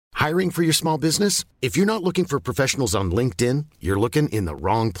Hiring for your small business? If you're not looking for professionals on LinkedIn, you're looking in the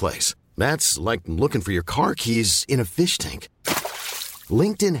wrong place. That's like looking for your car keys in a fish tank.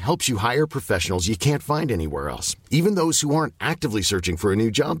 LinkedIn helps you hire professionals you can't find anywhere else, even those who aren't actively searching for a new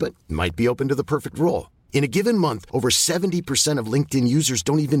job but might be open to the perfect role. In a given month, over 70% of LinkedIn users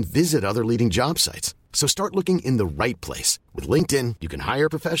don't even visit other leading job sites. So start looking in the right place. With LinkedIn, you can hire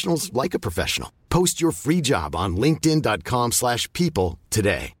professionals like a professional. Post your free job on linkedin.com/people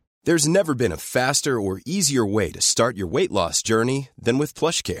today. There's never been a faster or easier way to start your weight loss journey than with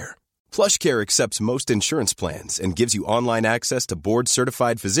PlushCare. PlushCare accepts most insurance plans and gives you online access to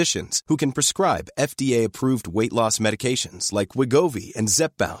board-certified physicians who can prescribe FDA-approved weight loss medications like Wegovy and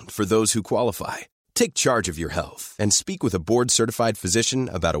Zepbound for those who qualify. Take charge of your health and speak with a board-certified physician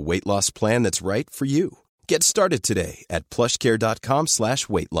about a weight loss plan that's right for you. Get started today at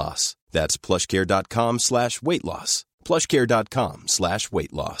plushcare.com/weight loss. That's plushcare.com/weight loss.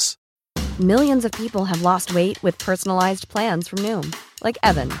 plushcare.com/weight loss. Millions of people have lost weight with personalized plans from Noom. Like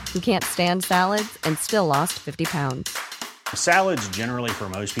Evan, who can't stand salads and still lost 50 pounds. Salads generally for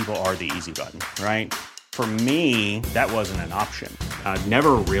most people are the easy button, right? For me, that wasn't an option. I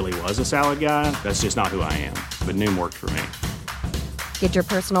never really was a salad guy. That's just not who I am. But Noom worked for me. Get your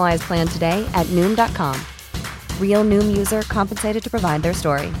personalized plan today at Noom.com. Real Noom user compensated to provide their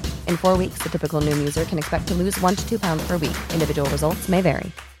story. In 4 weeks, the typical Noom user can expect to lose 1 to 2 pounds per week. Individual results may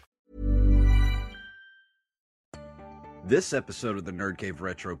vary. This episode of the Nerd Cave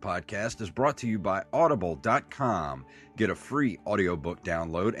Retro Podcast is brought to you by Audible.com. Get a free audiobook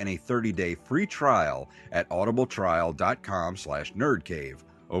download and a 30-day free trial at audibletrial.com/nerdcave.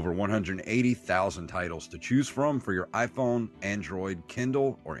 Over 180,000 titles to choose from for your iPhone, Android,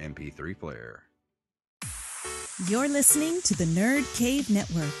 Kindle, or MP3 player. You're listening to the Nerd Cave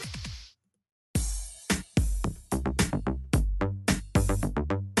Network.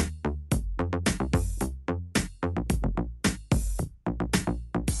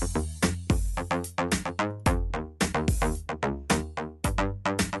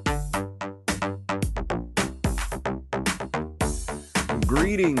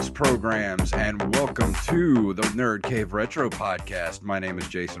 Greetings, programs, and welcome to the Nerd Cave Retro Podcast. My name is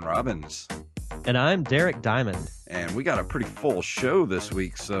Jason Robbins. And I'm Derek Diamond. And we got a pretty full show this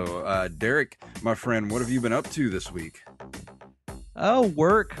week. So, Derek, my friend, what have you been up to this week? Oh,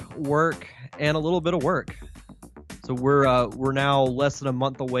 work, and a little bit of work. So we're now less than a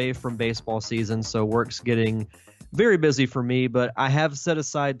month away from baseball season, so work's getting very busy for me. But I have set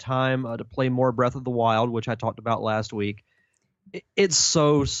aside time to play more Breath of the Wild, which I talked about last week. It's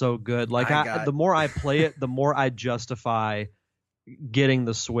so good. Like the more I play it, the more I justify getting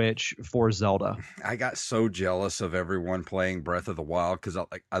the Switch for Zelda. I got so jealous of everyone playing Breath of the Wild because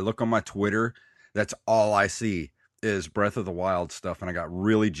I look on my Twitter, that's all I see is Breath of the Wild stuff, and I got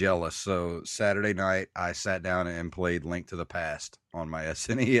really jealous. So Saturday night, I sat down and played Link to the Past on my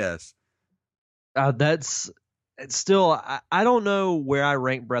SNES. It's still, I don't know where I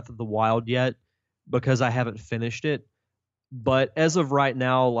rank Breath of the Wild yet because I haven't finished it. But as of right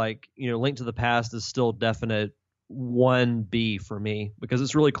now, Link to the Past is still definite 1B for me because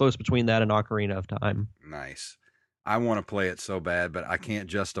it's really close between that and Ocarina of Time. Nice. I want to play it so bad, but I can't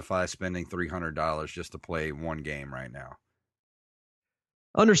justify spending $300 just to play one game right now.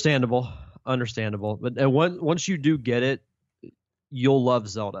 Understandable. But once you do get it, you'll love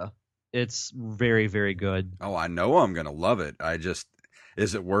Zelda. It's very, very good. Oh, I know I'm going to love it.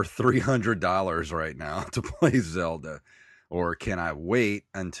 Is it worth $300 right now to play Zelda? Or can I wait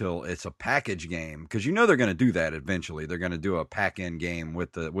until it's a package game? Because they're going to do that eventually. They're going to do a pack-in game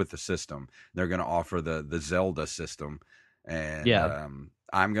with the system. They're going to offer the Zelda system, and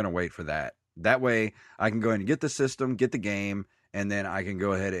I'm going to wait for that. That way, I can go ahead and get the system, get the game, and then I can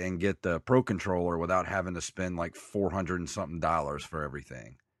go ahead and get the Pro Controller without having to spend like $400 and something for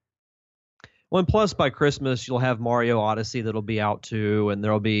everything. Well, and plus by Christmas, you'll have Mario Odyssey that'll be out too, and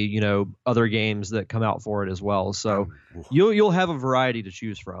there'll be, other games that come out for it as well. So you'll have a variety to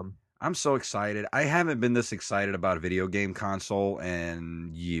choose from. I'm so excited. I haven't been this excited about a video game console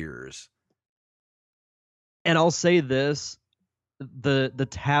in years. And I'll say this, the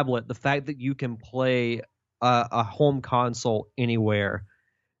tablet, the fact that you can play a home console anywhere,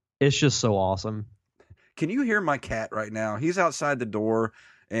 it's just so awesome. Can you hear my cat right now? He's outside the door.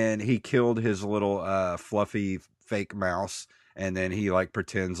 And he killed his little fluffy fake mouse, and then he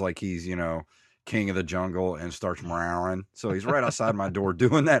pretends like he's king of the jungle and starts meowing. So he's right outside my door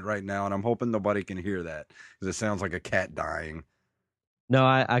doing that right now, and I'm hoping nobody can hear that because it sounds like a cat dying. No,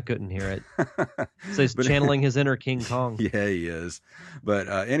 I couldn't hear it. So he's channeling his inner King Kong. Yeah, he is. But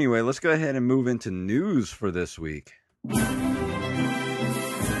anyway, let's go ahead and move into news for this week.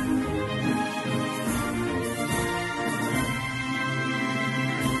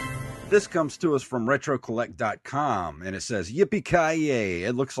 This comes to us from RetroCollect.com, and it says, Yippee-ki-yay!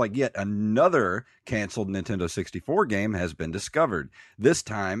 It looks like yet another canceled Nintendo 64 game has been discovered. This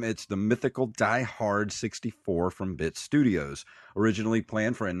time, it's the mythical Die Hard 64 from Bit Studios. Originally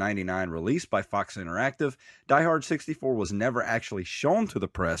planned for a '99 release by Fox Interactive, Die Hard 64 was never actually shown to the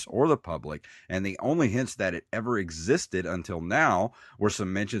press or the public, and the only hints that it ever existed until now were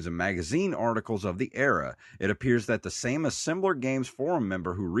some mentions in magazine articles of the era. It appears that the same Assembler Games forum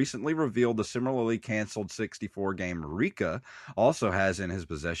member who recently revealed the similarly canceled 64 game Rika also has in his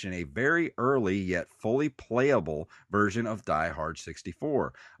possession a very early yet fully playable version of Die Hard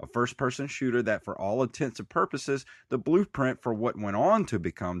 64, a first-person shooter that for all intents and purposes the blueprint for what went on to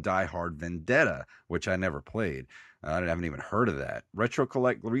become Die Hard Vendetta, which I never played. I haven't even heard of that. Retro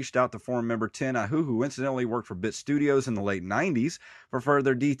Collect reached out to forum member Ten Ahu, who incidentally worked for Bit Studios in the late 90s, for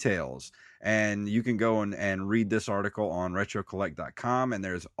further details. And you can go and read this article on RetroCollect.com, and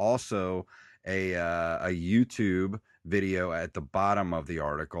there's also a YouTube video at the bottom of the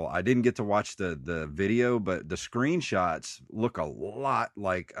article. I didn't get to watch the video, but the screenshots look a lot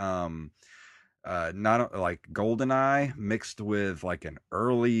like not like GoldenEye mixed with like an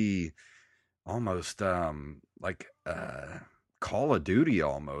early almost like Call of Duty,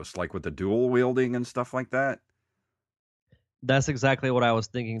 almost like with the dual wielding and stuff like that. That's exactly what I was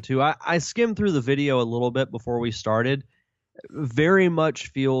thinking too. I skimmed through the video a little bit before we started. Very much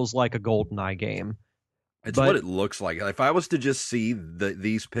feels like a GoldenEye game. It's what it looks like. If I was to just see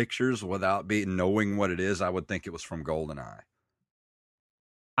these pictures without knowing what it is, I would think it was from GoldenEye.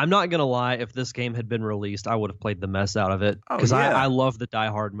 I'm not going to lie. If this game had been released, I would have played the mess out of it. Because I love the Die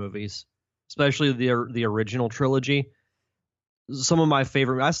Hard movies, especially the original trilogy. Some of my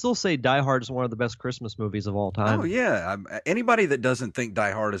favorite. I still say Die Hard is one of the best Christmas movies of all time. Oh, yeah. Anybody that doesn't think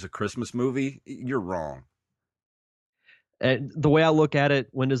Die Hard is a Christmas movie, you're wrong. And the way I look at it,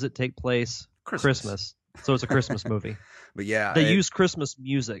 when does it take place? Christmas. So it's a Christmas movie. But yeah, they use Christmas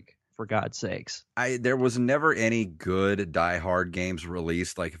music, for God's sakes. There was never any good Die Hard games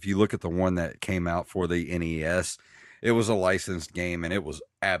released. Like if you look at the one that came out for the NES, it was a licensed game and it was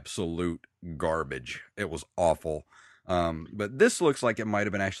absolute garbage. It was awful. But this looks like it might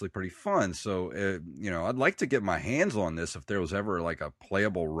have been actually pretty fun. So, I'd like to get my hands on this if there was ever like a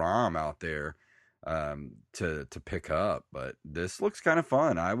playable ROM out there to pick up. But this looks kind of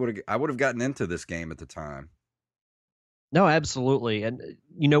fun. I would have gotten into this game at the time. No, absolutely. And,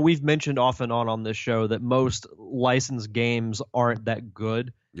 we've mentioned off and on this show that most licensed games aren't that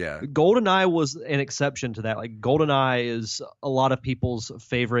good. Yeah. GoldenEye was an exception to that. Like, GoldenEye is a lot of people's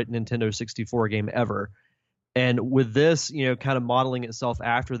favorite Nintendo 64 game ever. And with this, kind of modeling itself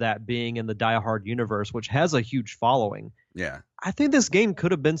after that, being in the Die Hard universe, which has a huge following. Yeah. I think this game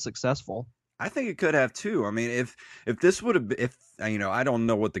could have been successful. I think it could have too. I mean, if this would have been, I don't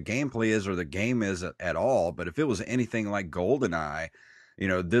know what the gameplay is or the game is at all, but if it was anything like GoldenEye,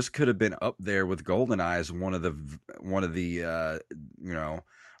 this could have been up there with GoldenEye as one of the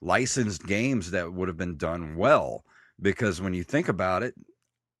licensed games that would have been done well. Because when you think about it,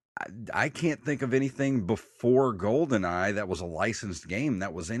 I can't think of anything before GoldenEye that was a licensed game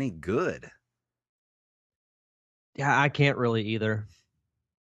that was any good. Yeah, I can't really either.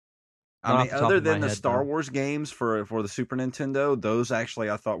 I mean, other than the Star Wars games for the Super Nintendo, those actually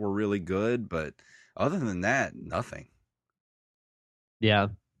I thought were really good, but other than that, nothing. Yeah.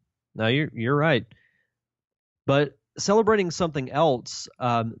 No, you're right. But celebrating something else,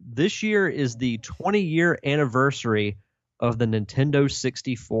 this year is the 20-year anniversary of the Nintendo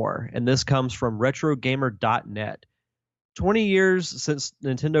 64, and this comes from RetroGamer.net. 20 years since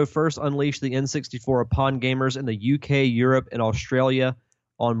Nintendo first unleashed the N64 upon gamers in the UK, Europe, and Australia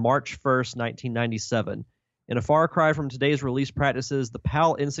on March 1st, 1997. In a far cry from today's release practices, the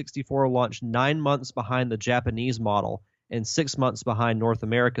PAL N64 launched 9 months behind the Japanese model and 6 months behind North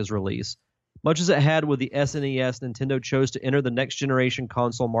America's release. Much as it had with the SNES, Nintendo chose to enter the next-generation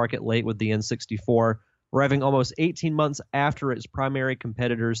console market late with the N64, arriving almost 18 months after its primary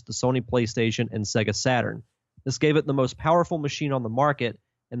competitors, the Sony PlayStation and Sega Saturn. This gave it the most powerful machine on the market,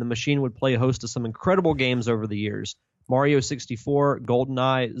 and the machine would play host to some incredible games over the years. Mario 64,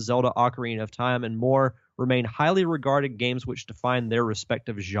 GoldenEye, Zelda Ocarina of Time, and more remain highly regarded games which define their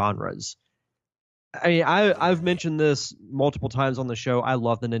respective genres. I mean, I've mentioned this multiple times on the show. I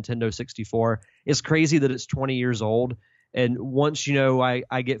love the Nintendo 64. It's crazy that it's 20 years old. And once,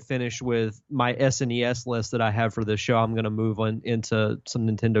 I get finished with my SNES list that I have for this show, I'm going to move on into some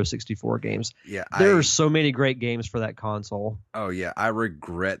Nintendo 64 games. Yeah, there are so many great games for that console. Oh, yeah. I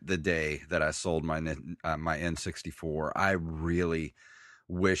regret the day that I sold my N64. I really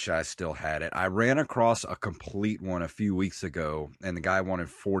wish I still had it. I ran across a complete one a few weeks ago, and the guy wanted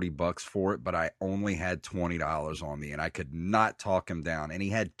 $40 for it, but I only had $20 on me, and I could not talk him down. And he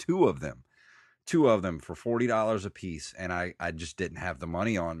had two of them for $40 a piece, and I just didn't have the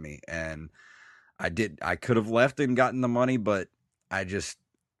money on me. And I could have left and gotten the money, but I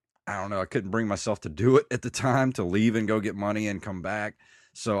don't know. I couldn't bring myself to do it at the time, to leave and go get money and come back.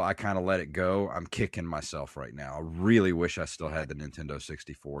 So I kind of let it go. I'm kicking myself right now. I really wish I still had the Nintendo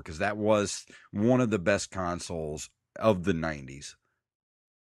 64, because that was one of the best consoles of the 90s.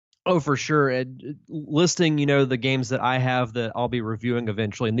 Oh, for sure. And listing, the games that I have that I'll be reviewing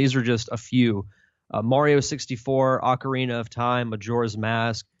eventually, and these are just a few. Mario 64, Ocarina of Time, Majora's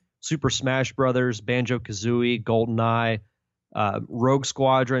Mask, Super Smash Brothers, Banjo-Kazooie, GoldenEye, Rogue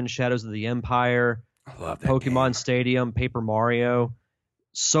Squadron, Shadows of the Empire, I love that Pokemon game. Stadium, Paper Mario.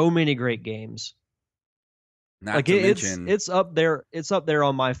 So many great games. It's up there. It's up there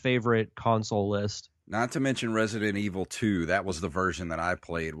on my favorite console list. Not to mention Resident Evil 2. That was the version that I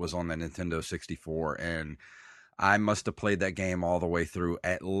played, was on the Nintendo 64, and I must have played that game all the way through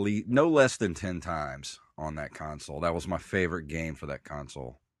at least no less than 10 times on that console. That was my favorite game for that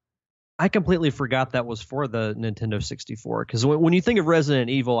console. I completely forgot that was for the Nintendo 64, because when you think of Resident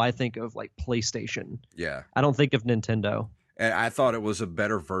Evil, I think of like PlayStation. Yeah. I don't think of Nintendo. And I thought it was a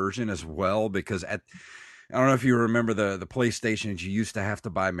better version as well, because I don't know if you remember the PlayStations, you used to have to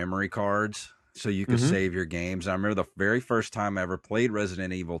buy memory cards so you could save your games. I remember the very first time I ever played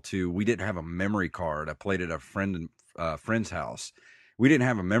Resident Evil 2, we didn't have a memory card. I played at a friend's house. We didn't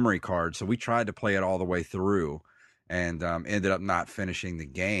have a memory card, so we tried to play it all the way through, and ended up not finishing the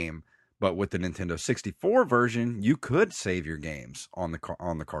game. But with the Nintendo 64 version, you could save your games on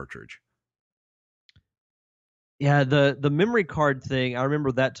the cartridge. Yeah, the memory card thing, I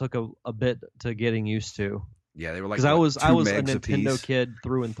remember that took a bit to getting used to. Yeah, they were like, because I was a megs Nintendo apiece. kid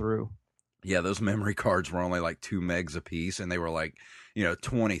through and through. Yeah, those memory cards were only like 2 megs a piece, and they were like,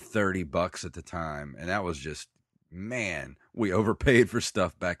 $20-$30 at the time. And that was just, man, we overpaid for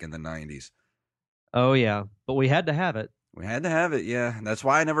stuff back in the 90s. Oh yeah, but we had to have it. We had to have it, yeah. That's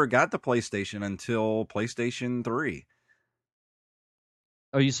why I never got the PlayStation until PlayStation 3.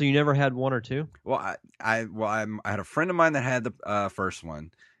 Oh, so you never had one or two? Well, I had a friend of mine that had the first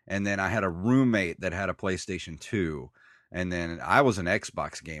one, and then I had a roommate that had a PlayStation 2, and then I was an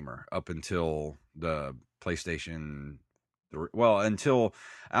Xbox gamer up until the PlayStation 3. Well, until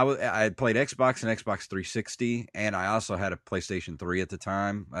I had played Xbox and Xbox 360, and I also had a PlayStation 3 at the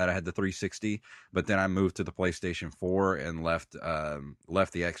time. I had the 360, but then I moved to the PlayStation 4 and left the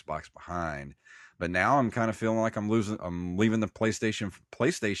Xbox behind. But now I'm kind of feeling like I'm leaving the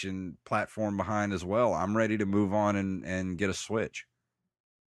PlayStation platform behind as well. I'm ready to move on and get a Switch.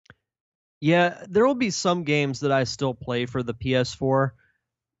 Yeah, there will be some games that I still play for the PS4,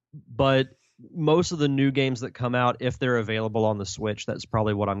 but most of the new games that come out, if they're available on the Switch, that's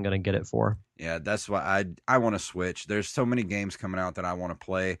probably what I'm going to get it for. Yeah, that's why I want to Switch. There's so many games coming out that I want to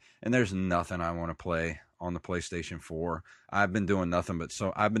play, and there's nothing I want to play on the PlayStation 4. I've been doing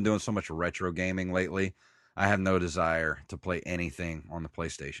so much retro gaming lately. I have no desire to play anything on the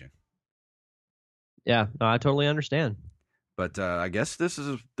PlayStation. Yeah, no, I totally understand. But I guess this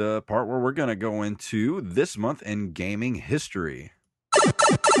is the part where we're going to go into this month in gaming history.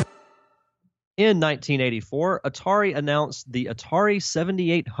 In 1984, Atari announced the Atari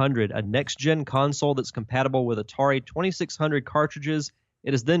 7800, a next-gen console that's compatible with Atari 2600 cartridges.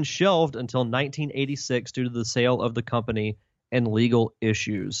 It is then shelved until 1986 due to the sale of the company and legal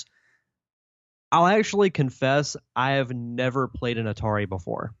issues. I'll actually confess, I have never played an Atari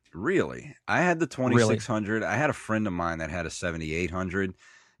before. Really? I had the 2600. Really? I had a friend of mine that had a 7800,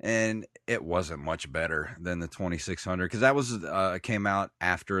 and it wasn't much better than the 2600, because that was came out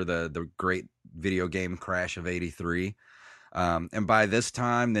after the great video game crash of 83. And by this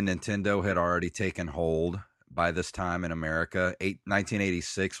time, the Nintendo had already taken hold. By this time in America,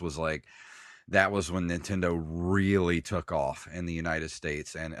 1986 was like, that was when Nintendo really took off in the United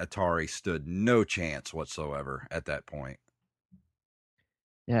States, and Atari stood no chance whatsoever at that point.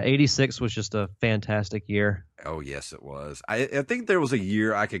 Yeah, 86 was just a fantastic year. Oh, yes, it was. I think there was a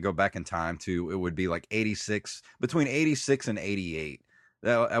year I could go back in time to. It would be like 86, between 86 and 88.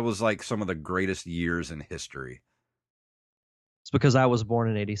 That was like some of the greatest years in history. It's because I was born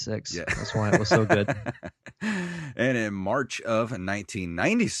in 86. Yeah. That's why it was so good. And in March of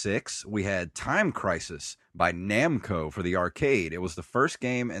 1996, we had Time Crisis by Namco for the arcade. It was the first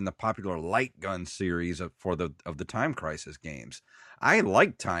game in the popular Light Gun series of the Time Crisis games. I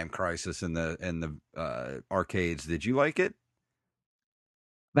liked Time Crisis in the arcades. Did you like it?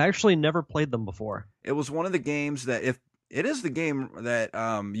 I've actually never played them before. It was one of the games that it is the game that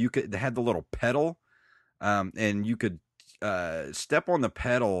you could had the little pedal, and you could step on the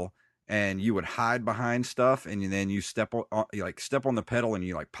pedal and you would hide behind stuff, and then you step on the pedal and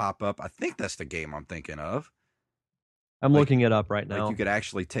you like pop up. I think that's the game I'm thinking of. I'm looking it up right now. Like you could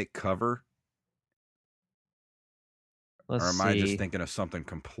actually take cover. Let's or am see. I just thinking of something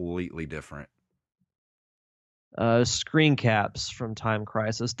completely different? Screen caps from Time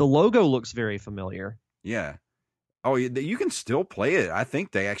Crisis. The logo looks very familiar. Yeah. Oh, you can still play it. I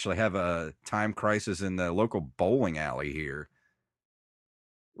think they actually have a Time Crisis in the local bowling alley here.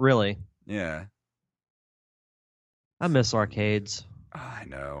 Really? Yeah. I miss arcades. I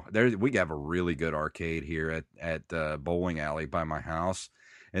know. We have a really good arcade here at bowling alley by my house,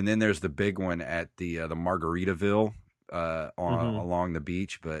 and then there's the big one at the Margaritaville along the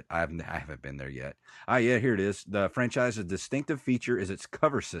beach. But I haven't been there yet. Yeah, here it is. The franchise's distinctive feature is its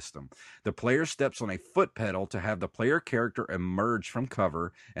cover system. The player steps on a foot pedal to have the player character emerge from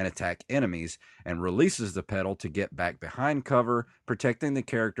cover and attack enemies, and releases the pedal to get back behind cover, protecting the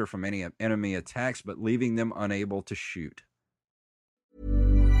character from any enemy attacks, but leaving them unable to shoot.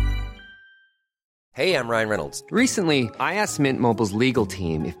 Hey, I'm Ryan Reynolds. Recently, I asked Mint Mobile's legal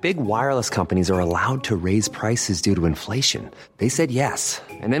team if big wireless companies are allowed to raise prices due to inflation. They said yes.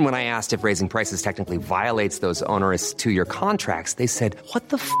 And then when I asked if raising prices technically violates those onerous two-year contracts, they said, "What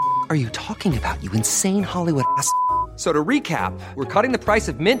the f*** are you talking about, you insane Hollywood ass?" So to recap, we're cutting the price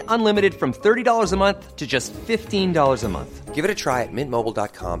of Mint Unlimited from $30 a month to just $15 a month. Give it a try at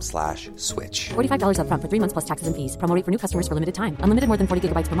mintmobile.com/switch. $45 up front for 3 months plus taxes and fees. Promo rate for new customers for limited time. Unlimited more than 40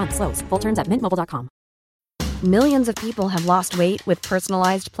 gigabytes per month. Slows full terms at mintmobile.com. Millions of people have lost weight with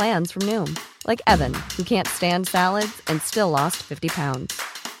personalized plans from Noom. Like Evan, who can't stand salads and still lost 50 pounds.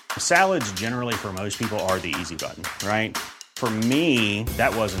 Salads generally for most people are the easy button, right? For me,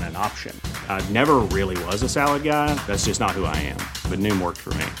 that wasn't an option. I never really was a salad guy. That's just not who I am. But Noom worked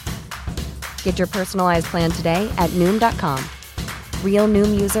for me. Get your personalized plan today at Noom.com. Real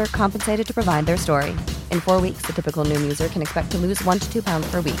Noom user compensated to provide their story. In 4 weeks, the typical Noom user can expect to lose 1 to 2 pounds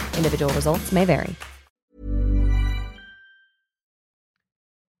per week. Individual results may vary.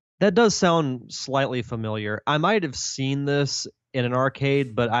 That does sound slightly familiar. I might have seen this in an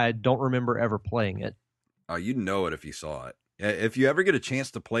arcade, but I don't remember ever playing it. Oh, you'd know it if you saw it. If you ever get a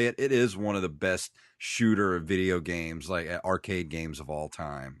chance to play it, it is one of the best shooter video games, like arcade games of all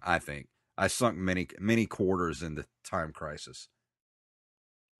time, I think. I sunk many quarters into Time Crisis.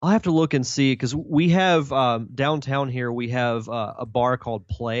 I'll have to look and see, because we have downtown here, we have a bar called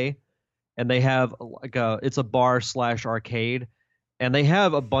Play, and they have it's a bar / arcade, and they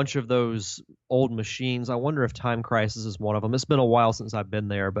have a bunch of those old machines. I wonder if Time Crisis is one of them. It's been a while since I've been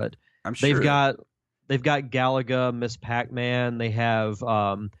there, but I'm sure they've got Galaga, Miss Pac-Man. They have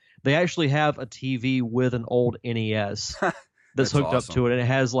they actually have a TV with an old NES that's hooked awesome. up to it, and it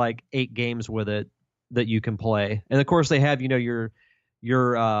has like 8 games with it that you can play. And of course, they have your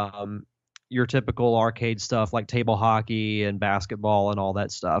typical arcade stuff like table hockey and basketball and all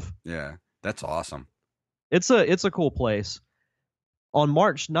that stuff. Yeah, that's awesome. It's a cool place. On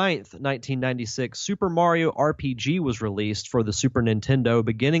March 9th, 1996, Super Mario RPG was released for the Super Nintendo,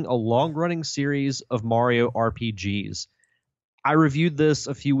 beginning a long-running series of Mario RPGs. I reviewed this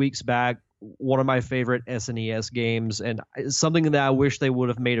a few weeks back, one of my favorite SNES games, and something that I wish they would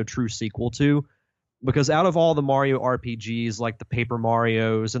have made a true sequel to, because out of all the Mario RPGs, like the Paper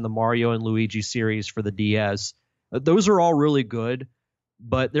Marios and the Mario and Luigi series for the DS, those are all really good,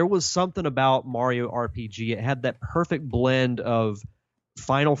 but there was something about Mario RPG. It had that perfect blend of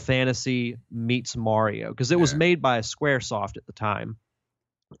Final Fantasy meets Mario, because it was made by Squaresoft at the time,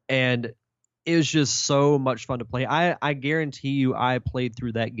 and it was just so much fun to play. I guarantee you I played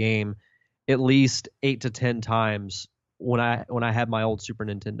through that game at least 8 to 10 times when I had my old Super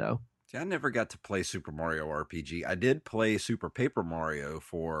Nintendo. See, I never got to play Super Mario RPG. I did play Super Paper Mario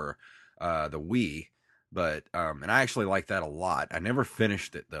for the Wii, but and I actually liked that a lot. I never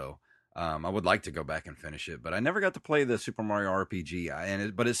finished it though. I would like to go back and finish it, but I never got to play the Super Mario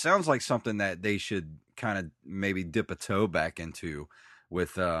RPG. But it sounds like something that they should kind of maybe dip a toe back into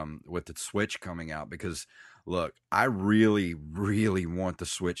with the Switch coming out. Because look, I really, really want the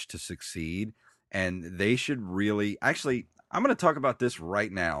Switch to succeed, and they should really actually. I'm going to talk about this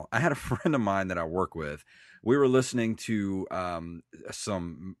right now. I had a friend of mine that I work with. We were listening to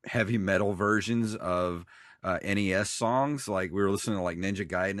some heavy metal versions of NES songs. Like we were listening to like Ninja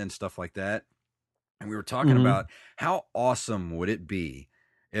Gaiden and stuff like that. And we were talking about how awesome would it be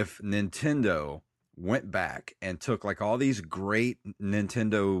if Nintendo went back and took like all these great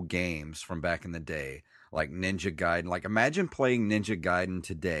Nintendo games from back in the day, like Ninja Gaiden. Like imagine playing Ninja Gaiden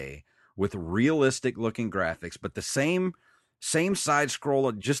today with realistic looking graphics, but the same side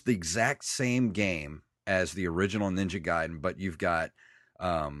scroller, just the exact same game as the original Ninja Gaiden, but you've got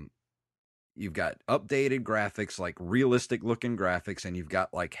updated graphics, like realistic looking graphics, and you've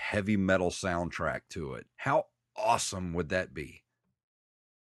got like heavy metal soundtrack to it. How awesome would that be?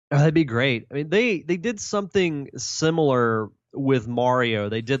 That'd be great. I mean, they did something similar with Mario.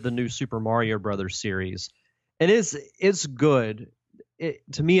 They did the new Super Mario Brothers series, and it's good.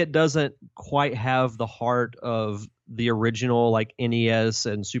 To me, it doesn't quite have the heart of the original like NES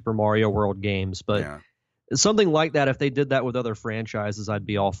and Super Mario World games, but something like that, if they did that with other franchises, I'd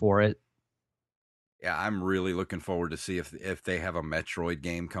be all for it. Yeah, I'm really looking forward to see if they have a Metroid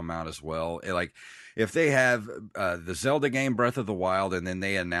game come out as well. Like, if they have the Zelda game, Breath of the Wild, and then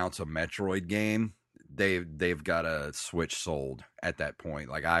they announce a Metroid game, they've got a Switch sold at that point.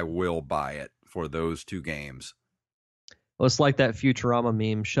 Like, I will buy it for those two games. Well, it's like that Futurama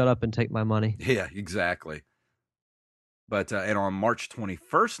meme, shut up and take my money. Yeah, exactly. But and on March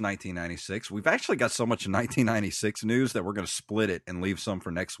 21st, 1996, we've actually got so much 1996 news that we're going to split it and leave some for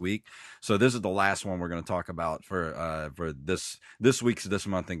next week. So this is the last one we're going to talk about for this week's This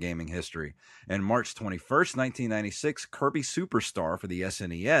Month in Gaming History. And March 21st, 1996, Kirby Superstar for the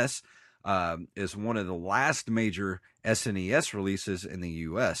SNES is one of the last major SNES releases in the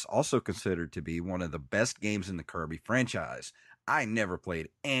U.S., also considered to be one of the best games in the Kirby franchise. I never played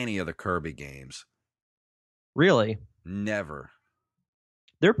any of the Kirby games. Really? Never.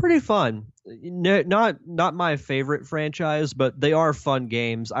 They're pretty fun. Not my favorite franchise, but they are fun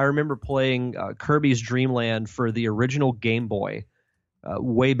games. I remember playing Kirby's Dream Land for the original Game Boy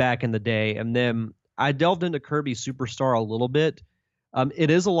way back in the day, and then I delved into Kirby Superstar a little bit.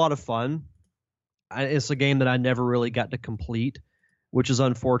 It is a lot of fun. It's a game that I never really got to complete, which is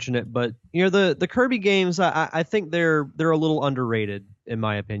unfortunate. But the Kirby games, I think they're a little underrated in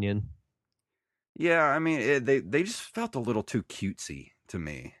my opinion. Yeah, I mean, they just felt a little too cutesy to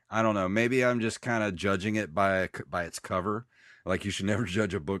me. I don't know. Maybe I'm just kind of judging it by its cover. Like, you should never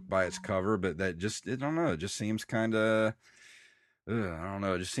judge a book by its cover, but I don't know. It just seems kind of, I don't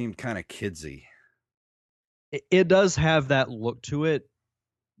know. It just seemed kind of kidsy. It does have that look to it,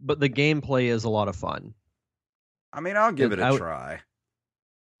 but the gameplay is a lot of fun. I mean, I'll give it a try.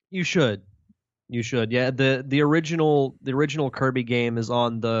 You should. Yeah, the original Kirby game is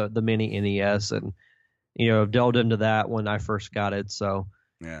on the mini NES, and I've delved into that when I first got it. So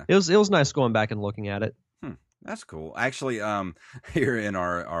yeah, it was nice going back and looking at it. That's cool. Actually, here in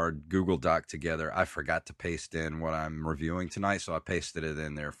our Google Doc together, I forgot to paste in what I'm reviewing tonight, so I pasted it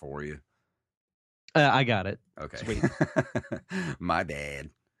in there for you. I got it. Okay. Sweet. My bad.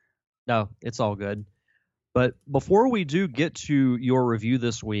 No, it's all good. But before we do get to your review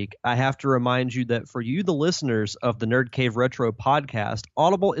this week, I have to remind you that for you, the listeners of the Nerd Cave Retro podcast,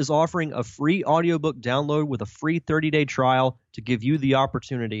 Audible is offering a free audiobook download with a free 30-day trial to give you the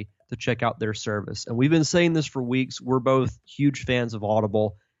opportunity to check out their service. And we've been saying this for weeks. We're both huge fans of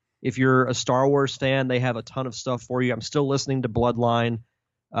Audible. If you're a Star Wars fan, they have a ton of stuff for you. I'm still listening to Bloodline.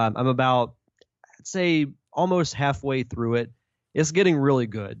 I'm about, I'd say, almost halfway through it. It's getting really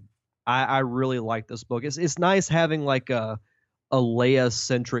good. I really like this book. It's nice having like a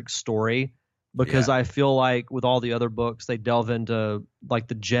Leia-centric story, because I feel like with all the other books, they delve into like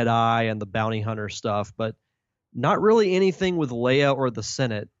the Jedi and the bounty hunter stuff, but not really anything with Leia or the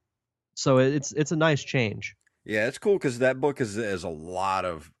Senate. So it's a nice change. Yeah, it's cool because that book is a lot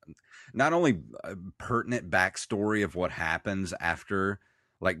of not only pertinent backstory of what happens after,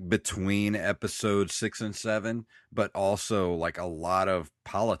 like between episodes 6 and 7, but also like a lot of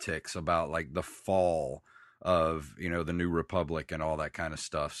politics about like the fall of, the New Republic and all that kind of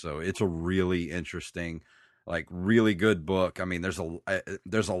stuff. So it's a really interesting, like really good book. I mean, there's a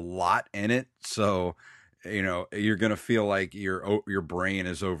lot in it. So, you're going to feel like your brain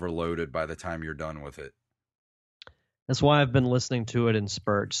is overloaded by the time you're done with it. That's why I've been listening to it in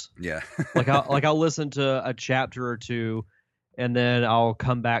spurts. Yeah. I'll listen to a chapter or two, and then I'll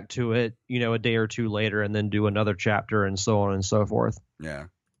come back to it, a day or two later, and then do another chapter, and so on and so forth. Yeah.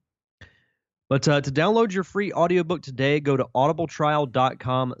 But to download your free audiobook today, go to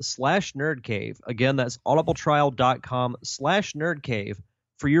audibletrial.com/nerdcave. Again, that's audibletrial.com/nerdcave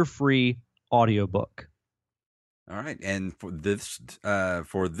for your free audiobook. All right. And for this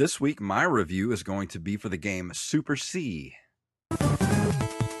week, my review is going to be for the game Super C.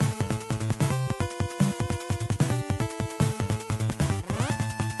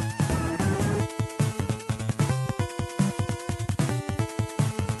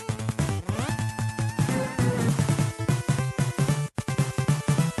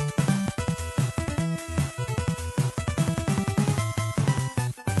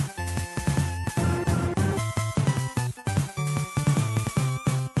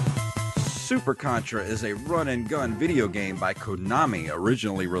 Super Contra is a run-and-gun video game by Konami,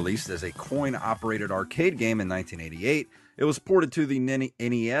 originally released as a coin-operated arcade game in 1988. It was ported to the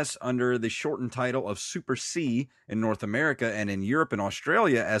NES under the shortened title of Super C in North America, and in Europe and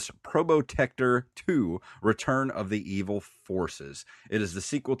Australia as Probotector 2, Return of the Evil Forces. It is the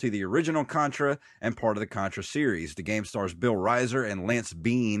sequel to the original Contra and part of the Contra series. The game stars Bill Rizer and Lance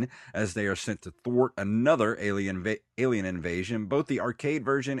Bean as they are sent to thwart another alien invasion. Both the arcade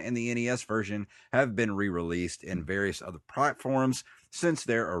version and the NES version have been re-released in various other platforms since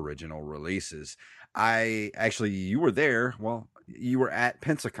their original releases. You were there. Well, you were at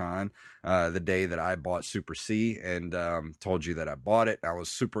Pensacon the day that I bought Super C, and told you that I bought it. I was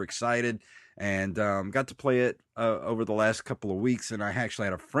super excited and got to play it over the last couple of weeks. And I actually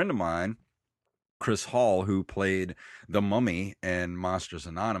had a friend of mine, Chris Hall, who played the Mummy in Monsters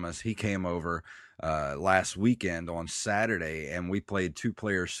Anonymous. He came over last weekend on Saturday, and we played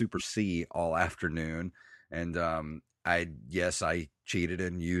 2-player Super C all afternoon. And I cheated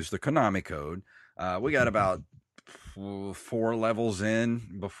and used the Konami code. We got about 4 levels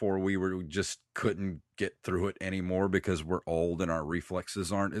in before we just couldn't get through it anymore because we're old and our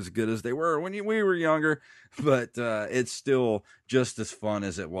reflexes aren't as good as they were when we were younger. But it's still just as fun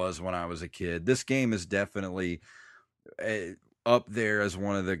as it was when I was a kid. This game is definitely up there as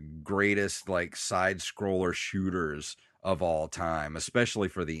one of the greatest side scroller shooters of all time, especially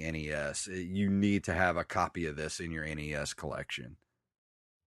for the NES. You need to have a copy of this in your NES collection.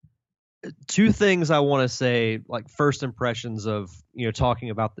 2 things I want to say, first impressions of, talking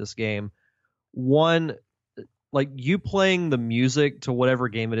about this game. One, you playing the music to whatever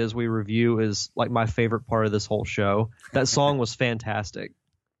game it is we review is my favorite part of this whole show. That song was fantastic.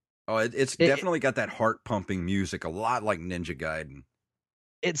 Oh, it's definitely got that heart pumping music, a lot like Ninja Gaiden.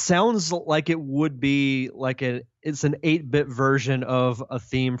 It sounds like it would be it's an 8-bit version of a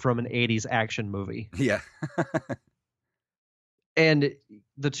theme from an 80s action movie. Yeah. And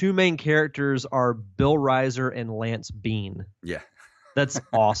the 2 main characters are Bill Rizer and Lance Bean. Yeah. That's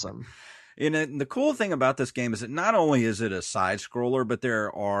awesome. And the cool thing about this game is that not only is it a side scroller, but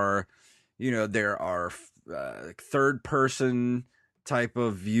there are third person type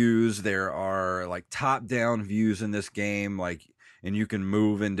of views. There are top down views in this game, and you can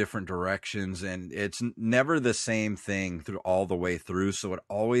move in different directions, and it's never the same thing through all the way through. So it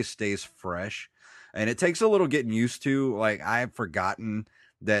always stays fresh. And it takes a little getting used to. I've forgotten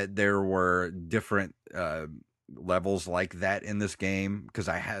that there were different levels like that in this game because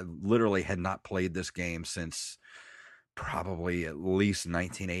I had not played this game since probably at least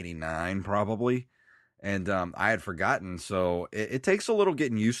 1989, probably. And I had forgotten. So it takes a little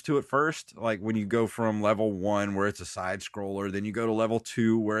getting used to it first. When you go from level 1 where it's a side scroller, then you go to level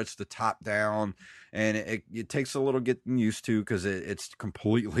 2 where it's the top down. And it takes a little getting used to because it's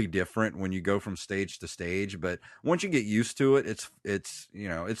completely different when you go from stage to stage. But once you get used to it,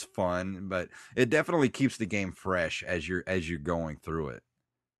 it's fun. But it definitely keeps the game fresh as you're going through it.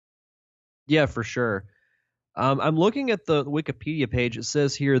 Yeah, for sure. I'm looking at the Wikipedia page. It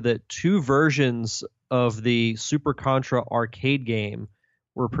says here that 2 versions of the Super Contra arcade game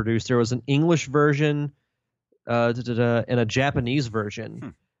were produced. There was an English version and a Japanese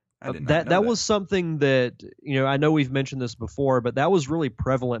version. I did not know that was something that, I know we've mentioned this before, but that was really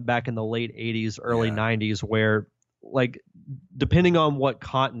prevalent back in the late 80s, early 90s, where depending on what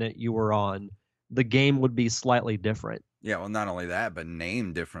continent you were on, the game would be slightly different. Yeah, well, not only that, but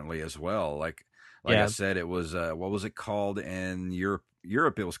named differently as well. I said, it was what was it called in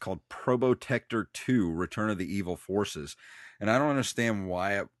Europe? It was called Probotector 2, Return of the Evil Forces. And I don't understand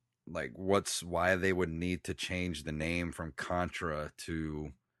why why they would need to change the name from Contra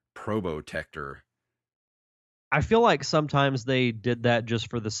to Probotector. I feel like sometimes they did that just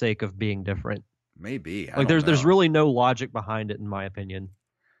for the sake of being different. Maybe. There's really no logic behind it, in my opinion.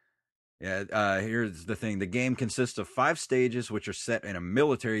 Yeah, here's the thing. The game consists of 5 stages, which are set in a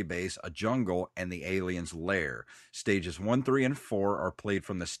military base, a jungle, and the alien's lair. Stages 1, 3, and 4 are played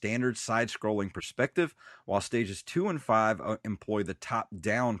from the standard side-scrolling perspective, while stages 2 and 5 employ the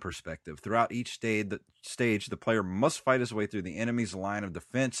top-down perspective. Throughout each stage, the player must fight his way through the enemy's line of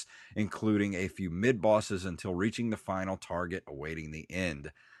defense, including a few mid-bosses, until reaching the final target awaiting the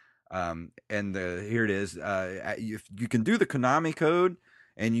end. Here it is. You can do the Konami code,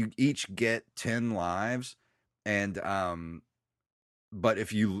 and you each get 10 lives, and but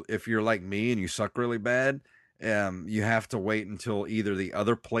if you're like me and you suck really bad, you have to wait until either the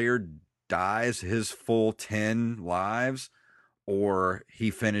other player dies his full 10 lives, or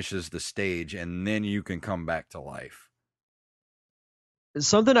he finishes the stage, and then you can come back to life.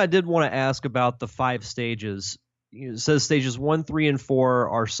 Something I did want to ask about the 5 stages. it says stages 1, 3, and 4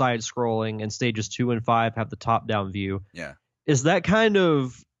 are side scrolling, and stages 2 and 5 have the top down view. Yeah. Is that kind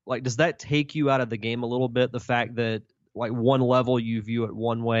of like, does that take you out of the game a little bit? The fact that like one level you view it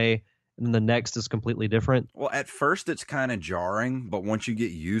one way and then the next is completely different? Well, at first it's kind of jarring, but once you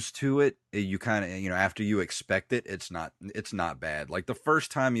get used to it, you kind of, after you expect it, it's not bad. Like the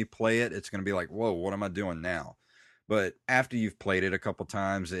first time you play it, it's going to be like, whoa, what am I doing now? But after you've played it a couple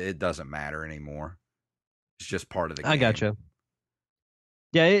times, it doesn't matter anymore. It's just part of the game. I gotcha.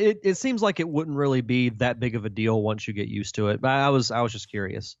 Yeah, it seems like it wouldn't really be that big of a deal once you get used to it. But I was just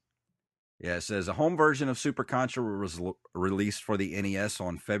curious. Yeah, it says a home version of Super Contra was released for the NES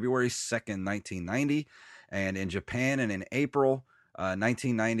on February 2nd, 1990, and in Japan and in April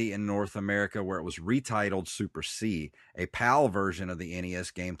 1990 in North America, where it was retitled Super C. A PAL version of the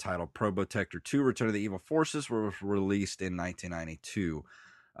NES game titled Probotector 2 Return of the Evil Forces was released in 1992.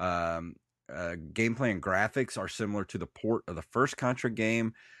 Gameplay and graphics are similar to the port of the first Contra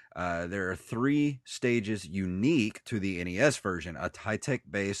game. There are 3 stages unique to the NES version: a high-tech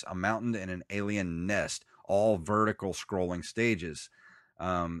base, a mountain, and an alien nest, all vertical scrolling stages.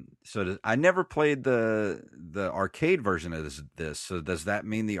 I never played the arcade version of this. So does that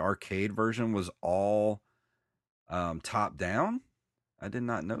mean the arcade version was all top down? I did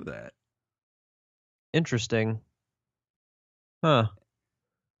not know that. Interesting. Huh.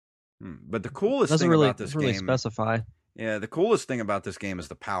 But the coolest doesn't thing really, about this really game, specify. Yeah, the coolest thing about this game is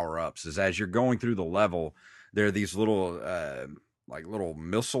the power-ups. Is as you're going through the level, there are these little little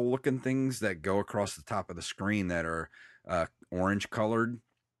missile-looking things that go across the top of the screen that are orange colored.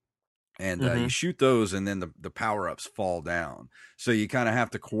 And you shoot those, and then the power-ups fall down. So you kind of have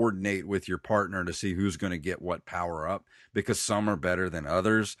to coordinate with your partner to see who's going to get what power-up, because some are better than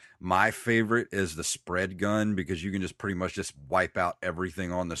others. My favorite is the spread gun, because you can just pretty much just wipe out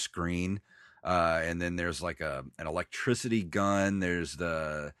everything on the screen. And then there's like an electricity gun. There's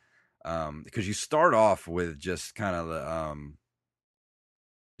the because you start off with just kind of the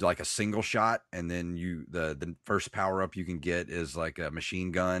like a single shot, and then the first power-up you can get is like a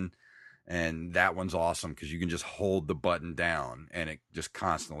machine gun. And that one's awesome because you can just hold the button down and it just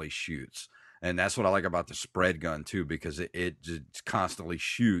constantly shoots. And that's what I like about the spread gun too, because it just constantly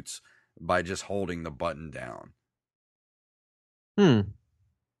shoots by just holding the button down. I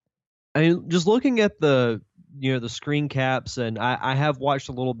mean, just looking at the screen caps, and I have watched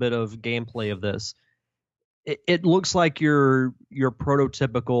a little bit of gameplay of this. It looks like your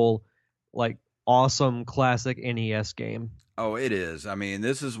prototypical, like, awesome classic NES game. Oh, it is. I mean,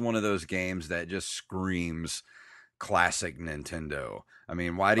 this is one of those games that just screams classic Nintendo. I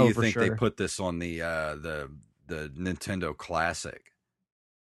mean, why do you think they put this on the Nintendo Classic?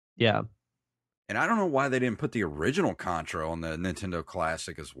 Yeah. And I don't know why they didn't put the original Contra on the Nintendo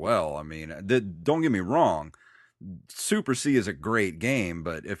Classic as well. I mean, don't get me wrong. Super C is a great game,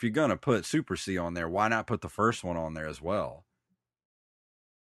 but if you're going to put Super C on there, why not put the first one on there as well?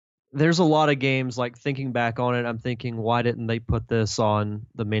 There's a lot of games, like, thinking back on it, I'm thinking, why didn't they put this on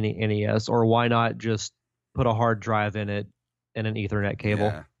the mini NES, or why not just put a hard drive in it and an Ethernet cable?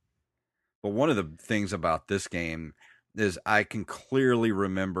 Yeah. But one of the things about this game is I can clearly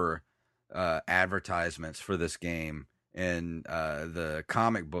remember advertisements for this game in the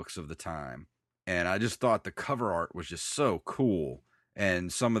comic books of the time, and I just thought the cover art was just so cool.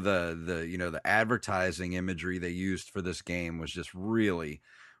 And some of the advertising imagery they used for this game was just really,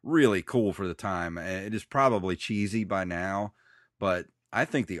 really cool for the time. It is probably cheesy by now, but I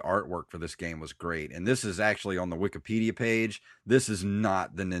think the artwork for this game was great. And this is actually on the Wikipedia page. This is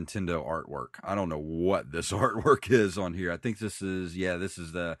not the Nintendo artwork. I don't know what this artwork is on here. I think this is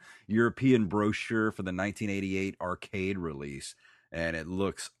the European brochure for the 1988 arcade release, and it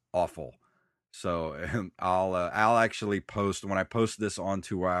looks awful. So I'll actually post, when I post this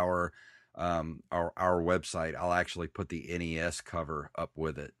onto our website, I'll actually put the NES cover up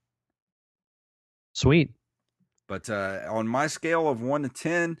with it. Sweet. But on my scale of 1 to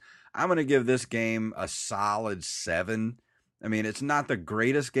 10, I'm going to give this game a solid 7. I mean, it's not the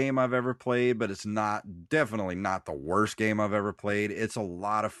greatest game I've ever played, but it's definitely not the worst game I've ever played. It's a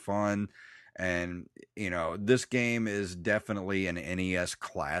lot of fun. And, this game is definitely an NES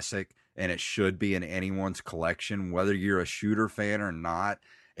classic, and it should be in anyone's collection, whether you're a shooter fan or not.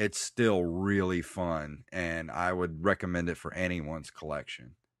 It's still really fun, and I would recommend it for anyone's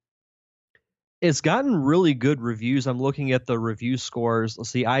collection. It's gotten really good reviews. I'm looking at the review scores.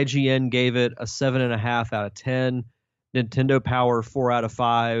 Let's see, IGN gave it a 7.5 out of 10, Nintendo Power 4 out of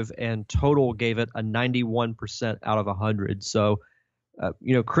 5, and Total gave it a 91% out of 100. So,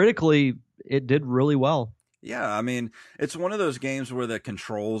 critically, it did really well. Yeah, I mean, it's one of those games where the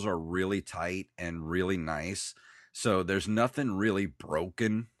controls are really tight and really nice. So there's nothing really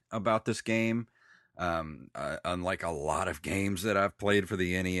broken about this game. Unlike a lot of games that I've played for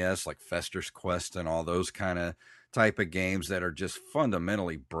the NES, like Fester's Quest and all those kind of type of games that are just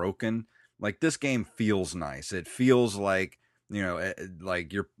fundamentally broken. Like, this game feels nice. It feels like,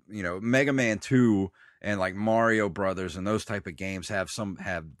 like Mega Man 2 and like Mario Brothers and those type of games have some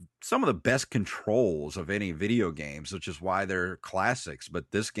of the best controls of any video games, which is why they're classics.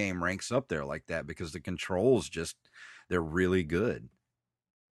 But this game ranks up there like that because the controls they're really good.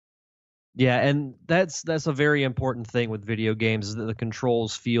 Yeah, and that's a very important thing with video games, is that the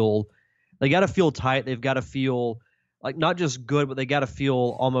controls they got to feel tight. They've got to feel like not just good, but they got to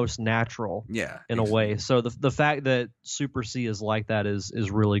feel almost natural. Yeah, in a way. So the fact that Super C is like that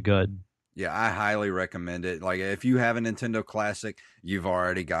is really good. Yeah, I highly recommend it. Like, if you have a Nintendo Classic, you've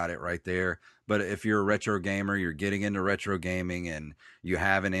already got it right there. But if you're a retro gamer, you're getting into retro gaming, and you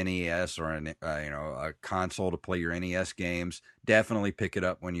have an NES or a console to play your NES games, definitely pick it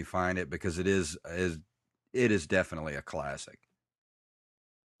up when you find it, because it is definitely a classic.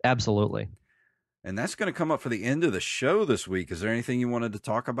 Absolutely. And that's going to come up for the end of the show this week. Is there anything you wanted to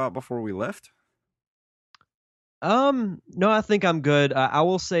talk about before we left? No, I think I'm good. I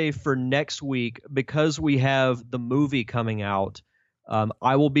will say for next week, because we have the movie coming out,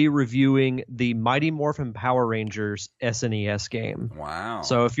 I will be reviewing the Mighty Morphin Power Rangers SNES game. Wow.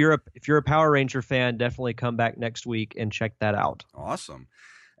 So if you're a Power Ranger fan, definitely come back next week and check that out. Awesome.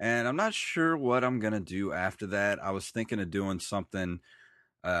 And I'm not sure what I'm going to do after that. I was thinking of doing something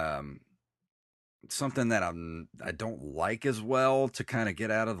that I don't like as well, to kind of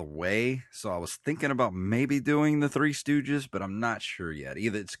get out of the way. So I was thinking about maybe doing the Three Stooges, but I'm not sure yet.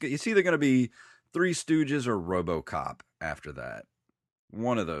 It's either going to be Three Stooges or RoboCop after that.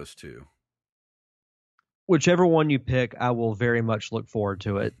 One of those two. Whichever one you pick, I will very much look forward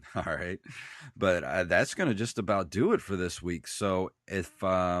to it. All right. But that's going to just about do it for this week. So if,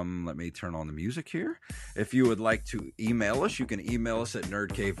 let me turn on the music here. If you would like to email us, you can email us at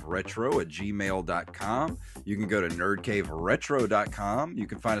nerdcaveretro@gmail.com. You can go to nerdcaveretro.com. You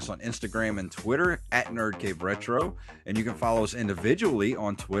can find us on Instagram and Twitter at nerdcaveretro. And you can follow us individually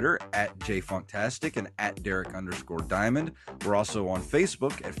on Twitter at jfunktastic and at Derek_Diamond. We're also on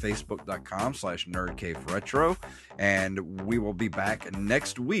Facebook at facebook.com/nerdcaveretro. And we will be back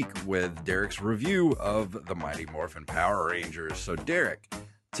next week with Derek's review of the Mighty Morphin Power Rangers. So, Derek,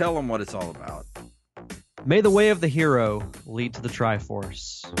 tell them what it's all about. May the way of the hero lead to the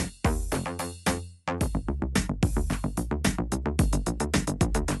Triforce.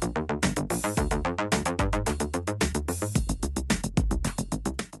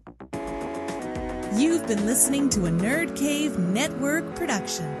 You've been listening to a Nerd Cave Network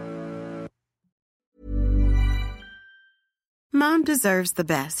production. Mom deserves the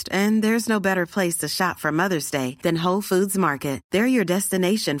best, and there's no better place to shop for Mother's Day than Whole Foods Market. They're your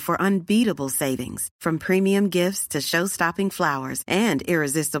destination for unbeatable savings, from premium gifts to show-stopping flowers and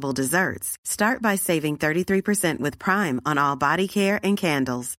irresistible desserts. Start by saving 33% with Prime on all body care and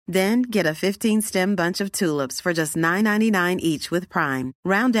candles. Then get a 15-stem bunch of tulips for just $9.99 each with Prime.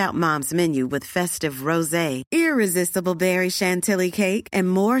 Round out Mom's menu with festive rosé, irresistible berry chantilly cake, and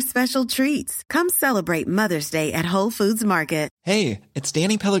more special treats. Come celebrate Mother's Day at Whole Foods Market. Hey, it's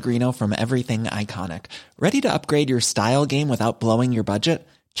Danny Pellegrino from Everything Iconic. Ready to upgrade your style game without blowing your budget?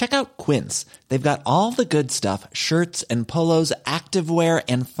 Check out Quince. They've got all the good stuff, shirts and polos, activewear,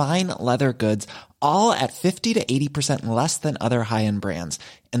 and fine leather goods, all at 50 to 80% less than other high-end brands.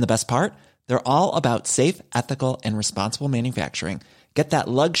 And the best part? They're all about safe, ethical, and responsible manufacturing. Get that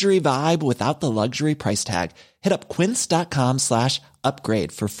luxury vibe without the luxury price tag. Hit up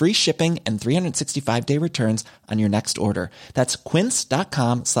quince.com/upgrade for free shipping and 365-day returns on your next order. That's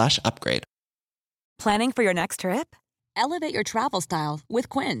quince.com/upgrade. Planning for your next trip? Elevate your travel style with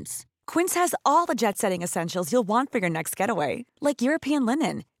Quince. Quince has all the jet-setting essentials you'll want for your next getaway, like European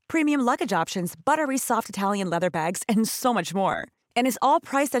linen, premium luggage options, buttery soft Italian leather bags, and so much more. And is all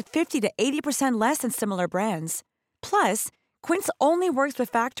priced at 50 to 80% less than similar brands. Plus, Quince only works with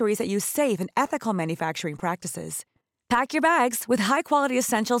factories that use safe and ethical manufacturing practices. Pack your bags with high-quality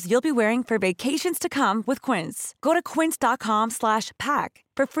essentials you'll be wearing for vacations to come with Quince. Go to quince.com/pack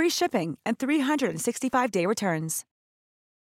for free shipping and 365-day returns.